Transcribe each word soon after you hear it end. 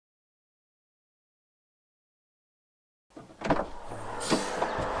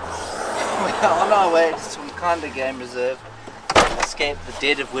On our way to Somkhanda Game Reserve, escape the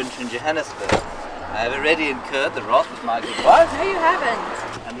dead of winter in Johannesburg. I have already incurred the wrath of my good wife. No, you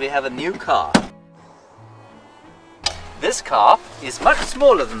haven't. And we have a new car. This car is much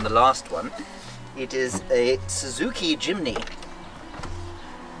smaller than the last one. It is a Suzuki Jimny.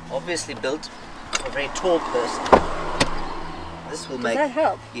 Obviously built for a very tall person. This will make... Does that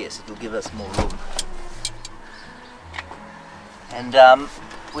help? Yes, it will give us more room. And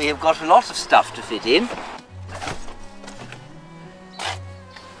we have got a lot of stuff to fit in.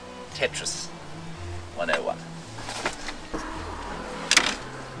 Tetris 101.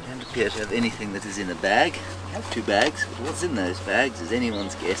 Don't appear to have anything that is in a bag. We have 2 bags, but what's in those bags is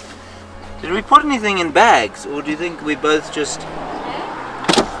anyone's guess. Did we put anything in bags, or do you think we both just...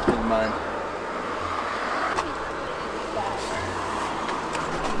 Never mind.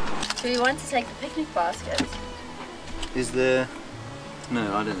 Do you want to take the picnic basket? Is there...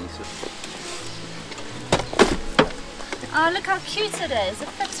 No, I don't think so. Oh, look how cute it is. It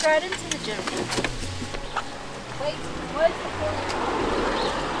fits right into the gym. Wait, where's the corner?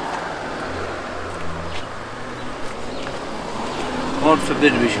 God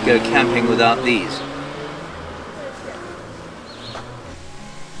forbid we should go camping without these.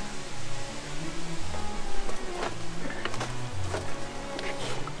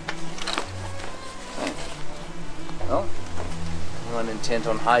 Well, anyone intent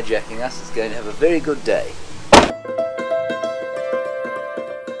on hijacking us is going to have a very good day.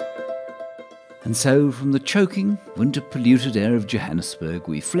 And so, from the choking, winter-polluted air of Johannesburg,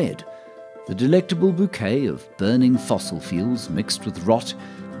 we fled. The delectable bouquet of burning fossil fuels mixed with rot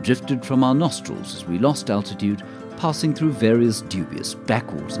drifted from our nostrils as we lost altitude, passing through various dubious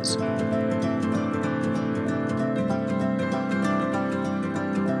backwaters.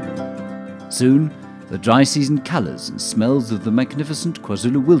 Soon, the dry season colours and smells of the magnificent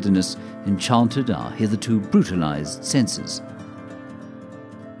KwaZulu wilderness enchanted our hitherto brutalised senses.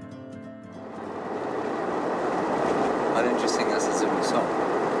 Why don't you sing us a Zulu song?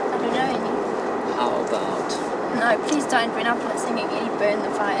 I don't know any. How about... No, please don't. We're not singing any Burn the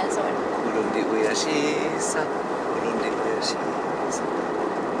Fires or... Ulundi uyashisa, ulundi uyashisa.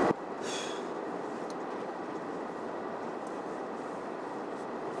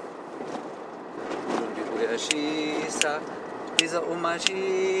 Ulundi uyashisa, biza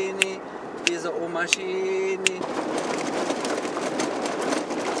umashini, biza umashini.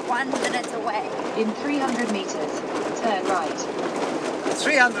 1 minute away. In 300 meters, turn right.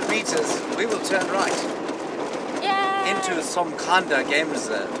 300 meters, we will turn right Yay! into Somkhanda Game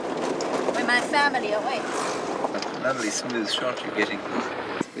Reserve. Where my family awaits. Lovely smooth shot you're getting.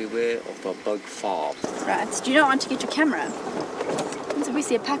 Beware of the bug farm. Right, do you not want to get your camera? And so we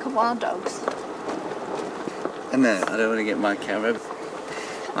see a pack of wild dogs. No, I don't want to get my camera.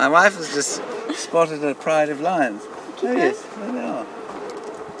 My wife has just spotted a pride of lions. Oh yes, there they are.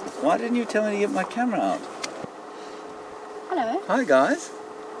 Why didn't you tell me to get my camera out? Hello. Hi guys.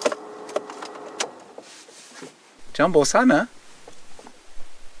 Jumbo Sana.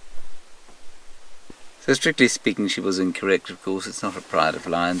 So strictly speaking she was incorrect, of course. It's not a pride of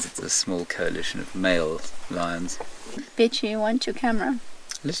lions, it's a small coalition of male lions. Bet you want your camera.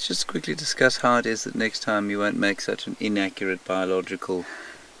 Let's just quickly discuss how it is that next time you won't make such an inaccurate biological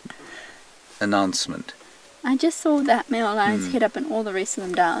announcement. I just saw that male lion's head up and all the rest of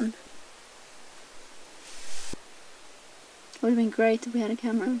them down. It would have been great if we had a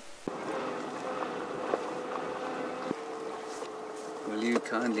camera. Will you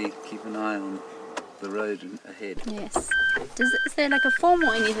kindly keep an eye on the road ahead? Yes. Is there like a form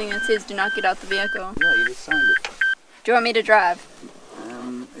or anything that says do not get out the vehicle? Yeah, you just signed it. Do you want me to drive?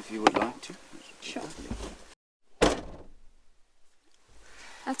 If you would like to. Sure.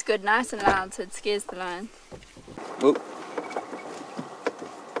 That's good, nice and loud so it scares the lion. Whoa.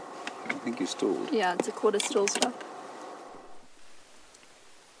 I think you stalled. Yeah, it's a quarter stall stop.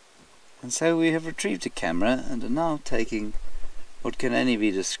 And so we have retrieved a camera and are now taking what can only be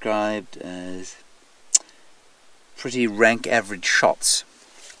described as pretty rank average shots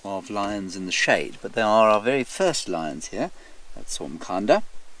of lions in the shade. But they are our very first lions here at Somkhanda.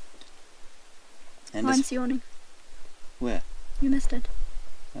 And Mine's yawning. Where? You missed it.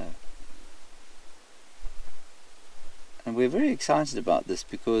 Oh. And we're very excited about this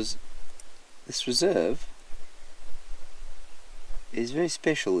because this reserve is very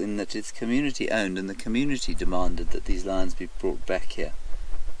special in that it's community owned, and the community demanded that these lions be brought back here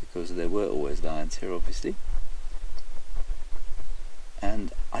because there were always lions here, obviously.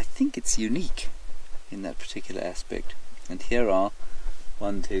 And I think it's unique in that particular aspect. And here are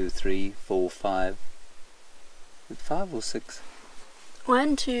 1, 2, 3, 4, 5, 5 or 6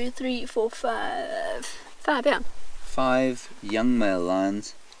 1, 2, 3, 4, 5. 5, yeah. 5 young male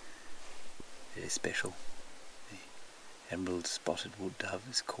lions. Very special. The emerald spotted wood dove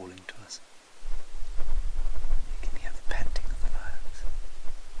is calling to us. You can hear the panting of the lions.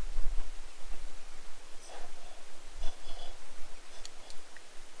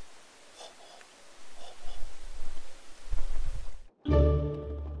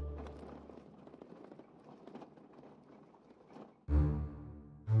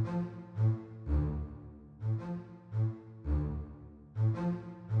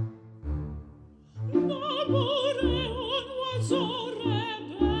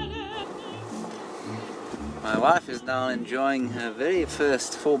 My wife is now enjoying her very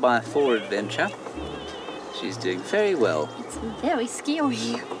first 4x4 adventure. She's doing very well. It's very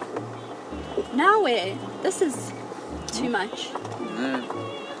scary. Now where? This is too much. No.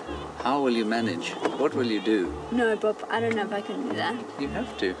 How will you manage? What will you do? No, Bob, I don't know if I can do that. You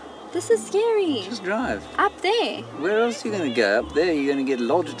have to. This is scary. Just drive. Up there. Where else are you going to go? Up there you're going to get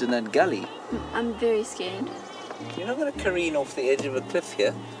lodged in that gully. I'm very scared. You're not going to careen off the edge of a cliff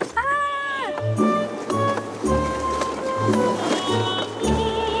here. Ah!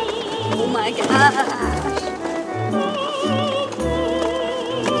 Oh my gosh.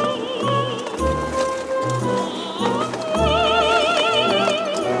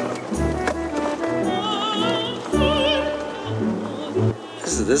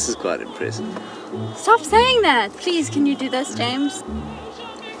 This is quite impressive. Stop saying that. Please, can you do this, James?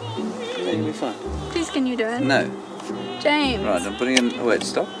 Yeah, you'll be fine. Please, can you do it? No. James. Right, I'm putting in... Oh, wait,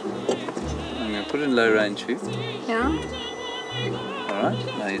 stop. I'm going to put in low range for you. Yeah? Alright,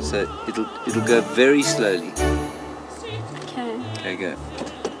 now so it'll go very slowly. Okay. Okay, go.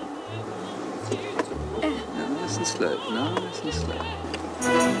 No, nice and slow. Nice and slow.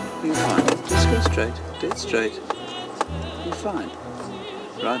 You're fine. Just go straight. Dead straight. You're fine.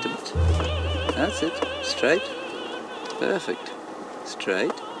 Right a bit. That's it. Straight. Perfect.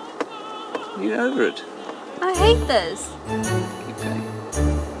 Straight. You're over it. I hate this. Keep going.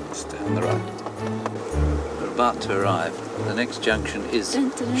 Stay on the right. We're about to arrive. The next junction is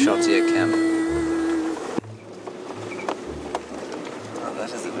Shotsier Camp. Oh,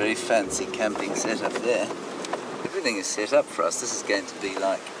 that is a very fancy camping setup there. Everything is set up for us. This is going to be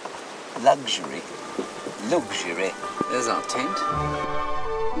like luxury. Luxury. There's our tent.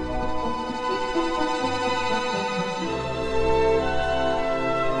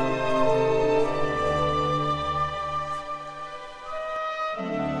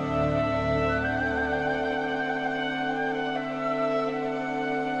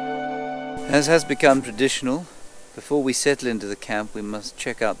 As has become traditional, before we settle into the camp we must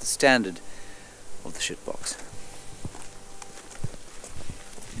check out the standard of the shitbox.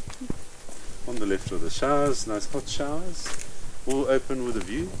 On the left are the showers, nice hot showers, all open with a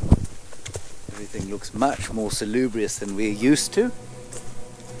view. Everything looks much more salubrious than we're used to.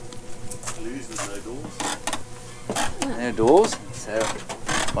 Loos with no doors. No doors, so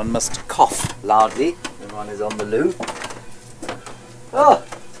one must cough loudly when one is on the loo. Oh,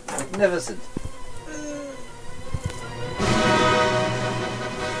 magnificent.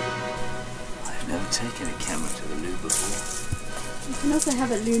 I've never taken a camera to the loo before. You can also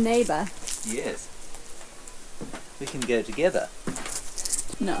have a loo neighbour. Yes. We can go together.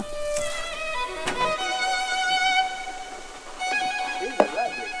 No.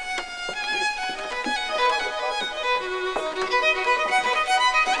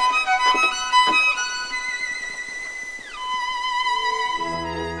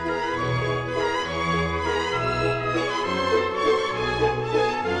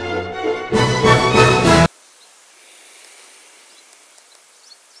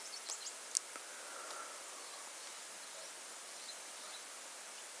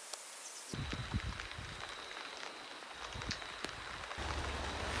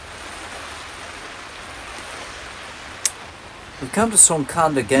 We've come to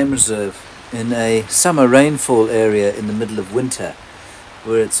Somkhanda Game Reserve in a summer rainfall area in the middle of winter,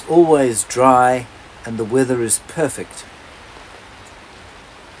 where it's always dry and the weather is perfect.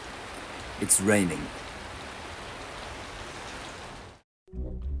 It's raining.